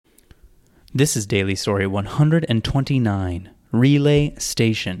This is Daily Story 129, Relay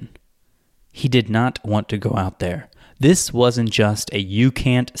Station. He did not want to go out there. This wasn't just a you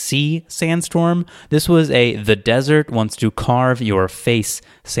can't see sandstorm. This was a the desert wants to carve your face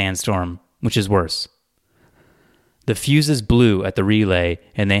sandstorm, which is worse. The fuses blew at the relay,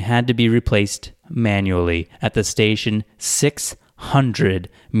 and they had to be replaced manually at the station 600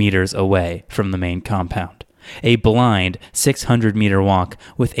 meters away from the main compound. A blind 600-meter walk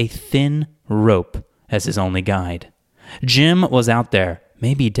with a thin rope as his only guide. Jim was out there,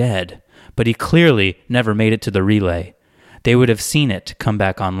 maybe dead, but he clearly never made it to the relay. They would have seen it come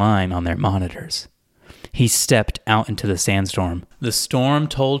back online on their monitors. He stepped out into the sandstorm. The storm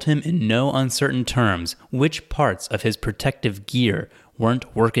told him in no uncertain terms which parts of his protective gear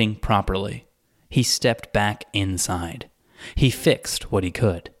weren't working properly. He stepped back inside. He fixed what he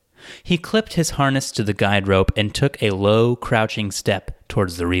could. He clipped his harness to the guide rope and took a low, crouching step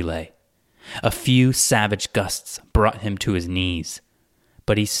towards the relay. A few savage gusts brought him to his knees,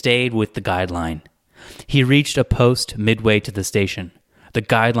 but he stayed with the guideline. He reached a post midway to the station. The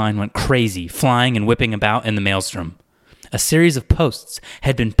guideline went crazy, flying and whipping about in the maelstrom. A series of posts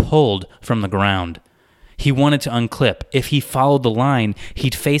had been pulled from the ground. He wanted to unclip. If he followed the line,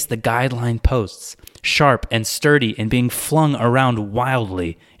 he'd face the guideline posts, sharp and sturdy and being flung around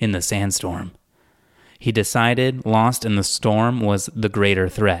wildly in the sandstorm. He decided lost in the storm was the greater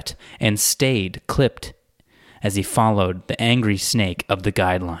threat and stayed clipped as he followed the angry snake of the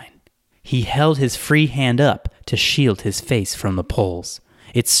guideline. He held his free hand up to shield his face from the poles.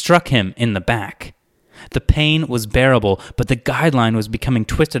 It struck him in the back. The pain was bearable, but the guideline was becoming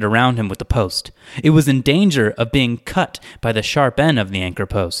twisted around him with the post. It was in danger of being cut by the sharp end of the anchor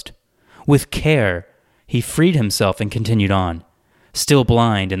post. With care, he freed himself and continued on, still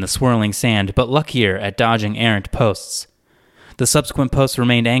blind in the swirling sand, but luckier at dodging errant posts. The subsequent posts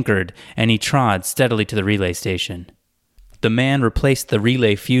remained anchored, and he trod steadily to the relay station. The man replaced the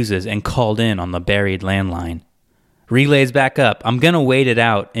relay fuses and called in on the buried landline. "Relay's back up. I'm gonna wait it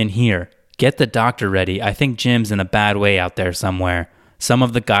out in here. Get the doctor ready. I think Jim's in a bad way out there somewhere. Some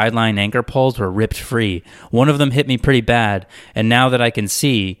of the guideline anchor poles were ripped free. One of them hit me pretty bad, and now that I can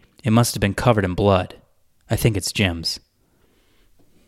see, it must have been covered in blood. I think it's Jim's."